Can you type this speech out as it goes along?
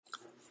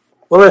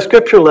Well, our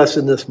scripture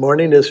lesson this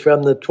morning is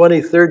from the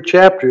 23rd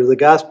chapter of the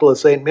Gospel of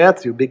St.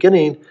 Matthew,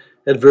 beginning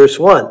at verse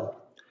 1. It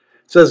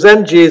says,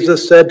 "Then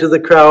Jesus said to the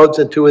crowds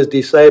and to his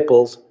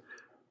disciples,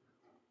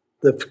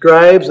 'The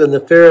scribes and the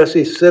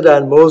Pharisees sit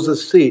on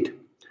Moses' seat,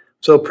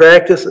 so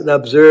practice and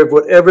observe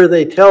whatever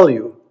they tell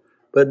you,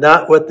 but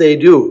not what they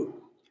do.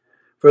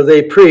 For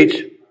they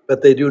preach,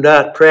 but they do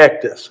not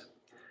practice.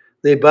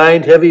 They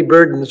bind heavy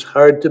burdens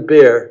hard to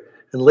bear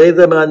and lay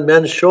them on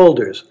men's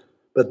shoulders,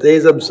 but they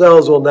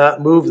themselves will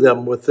not move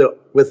them with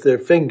their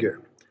finger.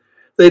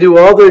 They do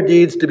all their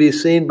deeds to be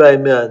seen by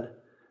men,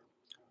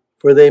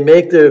 for they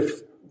make their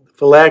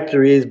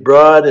phylacteries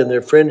broad and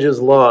their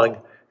fringes long,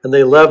 and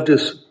they love to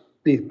sit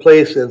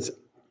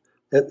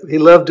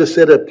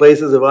at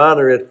places of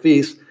honor at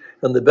feasts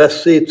and the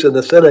best seats in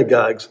the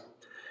synagogues,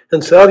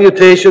 and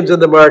salutations in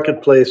the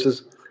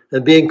marketplaces,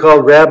 and being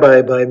called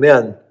rabbi by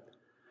men.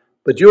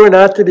 But you are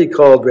not to be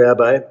called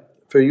rabbi,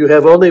 for you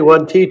have only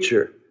one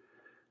teacher,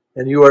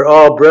 and you are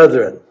all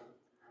brethren.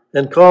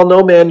 And call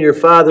no man your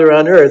father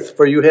on earth,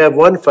 for you have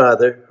one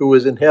Father who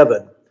is in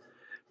heaven.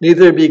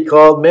 Neither be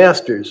called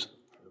masters,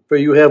 for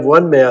you have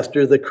one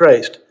Master, the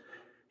Christ.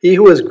 He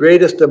who is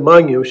greatest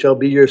among you shall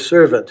be your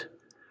servant.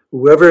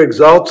 Whoever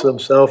exalts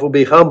himself will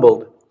be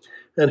humbled,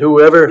 and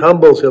whoever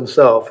humbles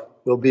himself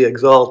will be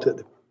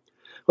exalted."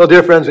 Well,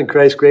 dear friends in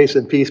Christ, grace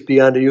and peace be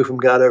unto you from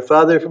God our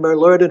Father, from our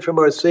Lord, and from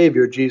our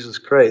Savior, Jesus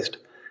Christ.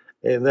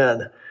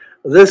 Amen.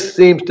 This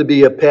seems to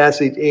be a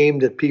passage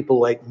aimed at people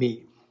like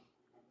me.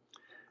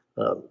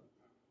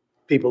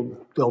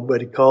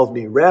 Nobody calls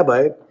me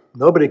rabbi,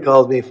 nobody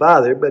calls me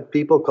father, but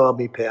people call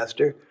me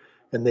pastor,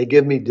 and they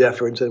give me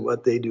deference in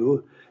what they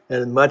do.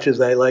 And as much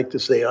as I like to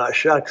say, "Ah,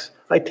 shucks,"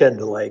 I tend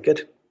to like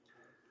it.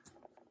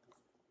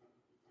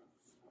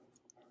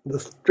 The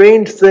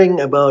strange thing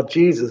about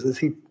Jesus is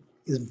he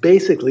is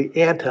basically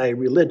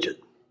anti-religion.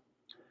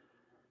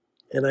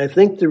 And I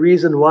think the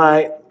reason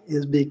why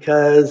is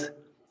because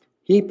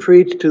he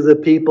preached to the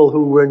people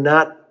who were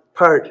not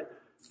part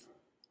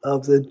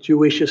of the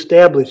Jewish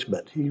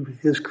establishment.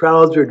 His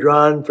crowds were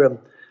drawn from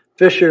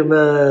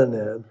fishermen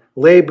and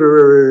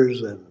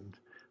laborers and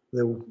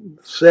the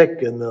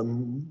sick and the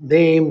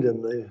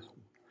maimed.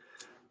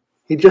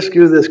 He just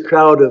grew this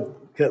crowd of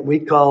what we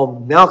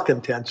call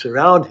malcontents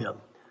around him.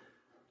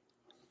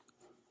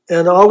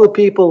 And all the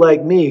people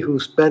like me who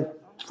spent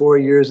 4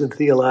 years in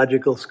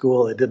theological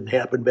school, it didn't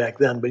happen back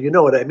then, but you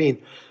know what I mean.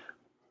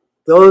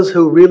 Those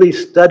who really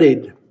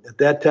studied, at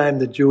that time,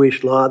 the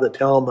Jewish law, the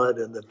Talmud,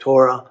 and the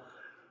Torah,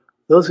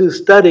 those who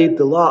studied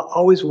the law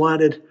always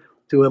wanted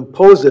to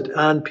impose it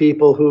on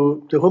people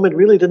to whom it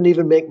really didn't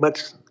even make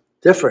much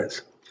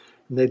difference.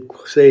 And they'd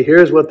say,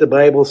 "Here's what the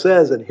Bible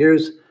says," and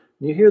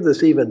you hear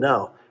this even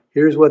now,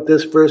 "Here's what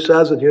this verse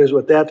says, and here's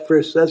what that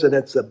verse says, and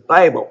it's the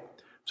Bible,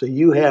 so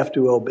you have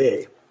to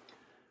obey."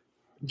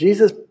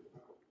 Jesus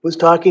was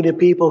talking to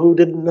people who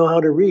didn't know how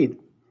to read,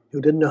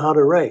 who didn't know how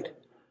to write.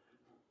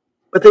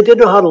 But they did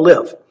know how to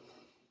live.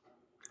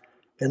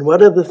 And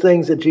one of the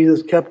things that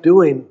Jesus kept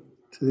doing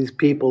to these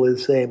people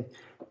is saying,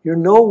 you're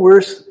no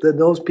worse than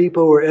those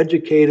people who are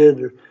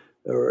educated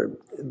or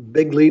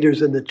big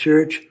leaders in the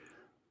church.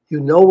 You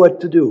know what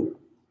to do.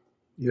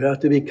 You have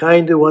to be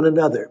kind to one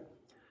another.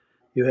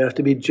 You have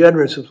to be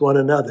generous with one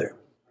another.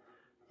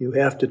 You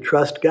have to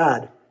trust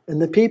God. And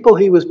the people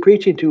he was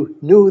preaching to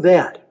knew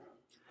that.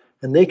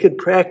 And they could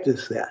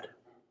practice that.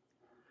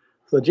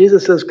 So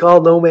Jesus says,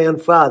 "Call no man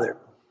father,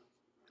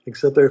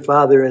 except our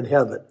Father in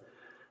heaven."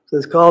 He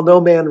says, "Call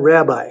no man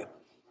rabbi,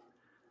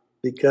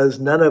 because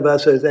none of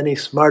us is any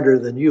smarter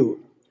than you."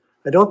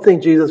 I don't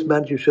think Jesus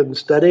meant you shouldn't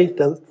study. I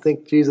don't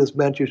think Jesus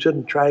meant you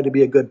shouldn't try to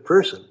be a good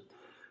person.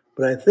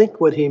 But I think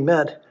what he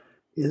meant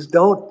is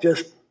don't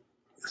just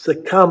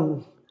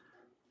succumb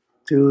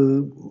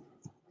to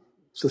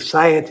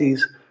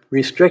society's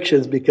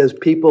restrictions because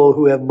people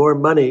who have more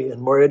money and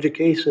more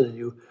education than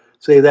you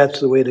say that's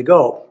the way to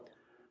go.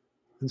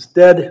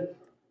 Instead,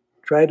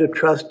 try to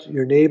trust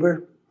your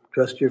neighbor,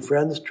 trust your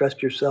friends,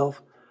 trust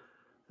yourself,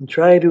 and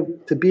try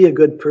to be a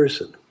good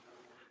person.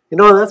 You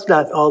know, that's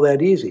not all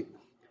that easy.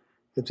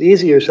 It's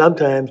easier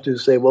sometimes to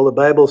say, well, the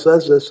Bible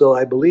says this, so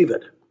I believe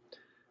it.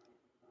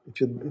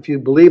 If you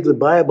believe the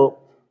Bible,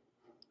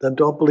 then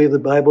don't believe the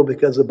Bible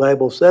because the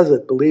Bible says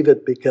it. Believe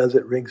it because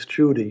it rings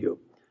true to you.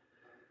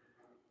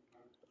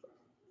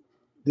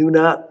 Do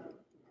not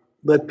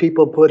let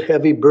people put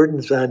heavy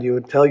burdens on you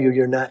and tell you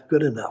you're not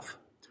good enough.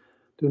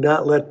 Do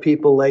not let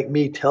people like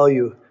me tell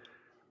you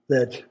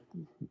that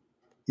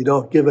you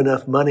don't give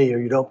enough money or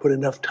you don't put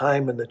enough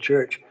time in the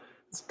church.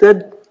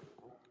 Instead,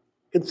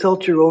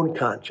 consult your own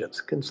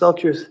conscience.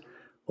 Consult your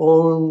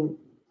own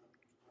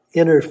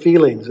inner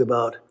feelings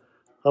about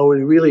how it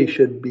really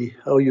should be,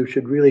 how you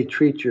should really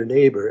treat your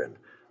neighbor and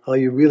how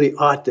you really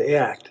ought to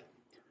act.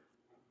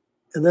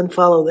 And then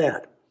follow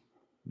that.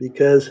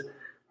 Because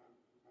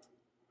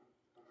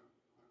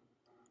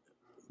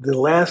the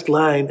last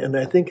line, and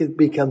I think it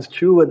becomes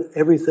true in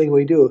everything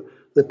we do,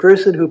 the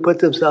person who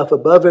puts himself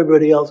above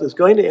everybody else is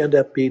going to end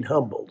up being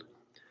humbled.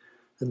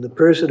 And the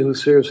person who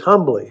serves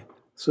humbly,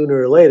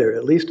 sooner or later,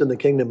 at least in the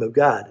kingdom of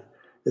God,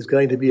 is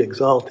going to be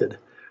exalted.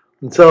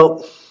 And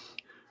so,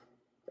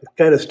 it's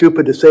kind of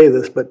stupid to say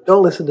this, but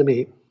don't listen to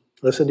me.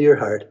 Listen to your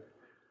heart.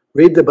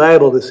 Read the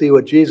Bible to see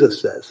what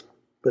Jesus says,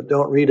 but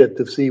don't read it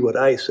to see what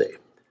I say.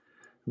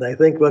 And I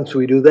think once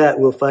we do that,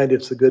 we'll find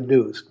it's the good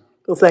news.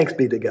 So thanks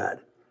be to God.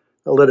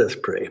 Now let us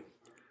pray.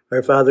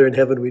 Our Father in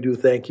heaven, we do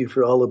thank you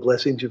for all the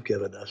blessings you've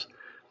given us.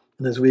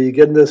 And as we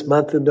begin this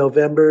month in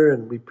November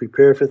and we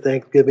prepare for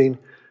Thanksgiving,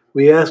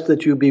 we ask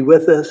that you be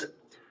with us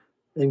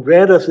and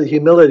grant us the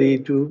humility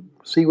to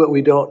see what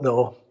we don't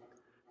know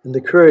and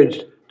the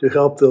courage to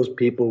help those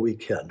people we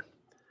can.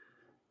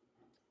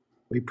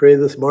 We pray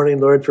this morning,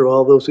 Lord, for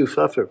all those who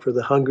suffer, for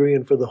the hungry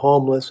and for the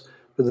homeless,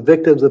 for the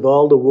victims of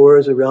all the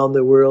wars around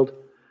the world.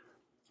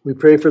 We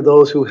pray for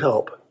those who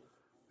help.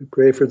 We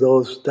pray for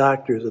those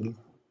doctors and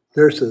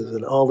nurses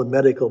and all the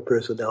medical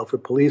personnel, for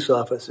police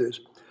officers,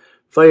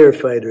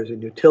 firefighters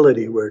and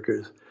utility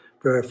workers,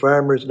 for our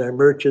farmers and our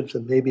merchants,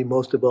 and maybe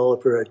most of all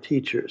for our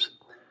teachers.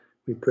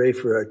 We pray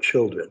for our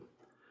children.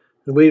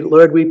 And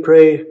Lord, we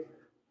pray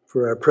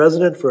for our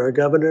president, for our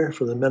governor,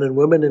 for the men and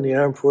women in the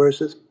armed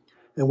forces,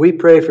 and we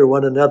pray for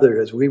one another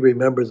as we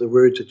remember the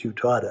words that you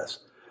taught us.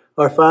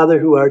 Our Father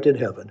who art in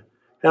heaven,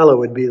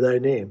 hallowed be thy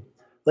name.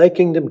 Thy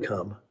kingdom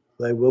come,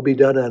 thy will be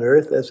done on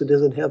earth as it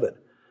is in heaven.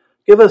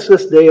 Give us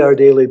this day our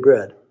daily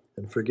bread,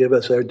 and forgive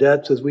us our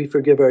debts as we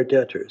forgive our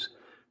debtors.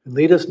 And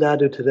lead us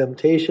not into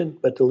temptation,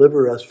 but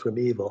deliver us from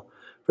evil.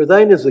 For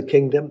thine is the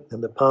kingdom,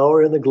 and the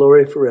power, and the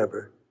glory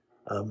forever.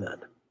 Amen.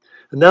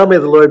 And now may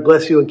the Lord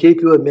bless you and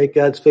keep you, and make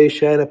God's face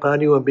shine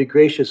upon you and be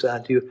gracious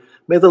unto you.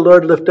 May the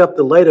Lord lift up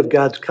the light of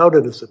God's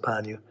countenance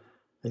upon you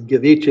and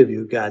give each of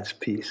you God's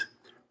peace.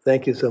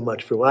 Thank you so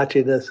much for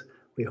watching this.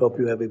 We hope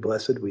you have a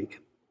blessed week.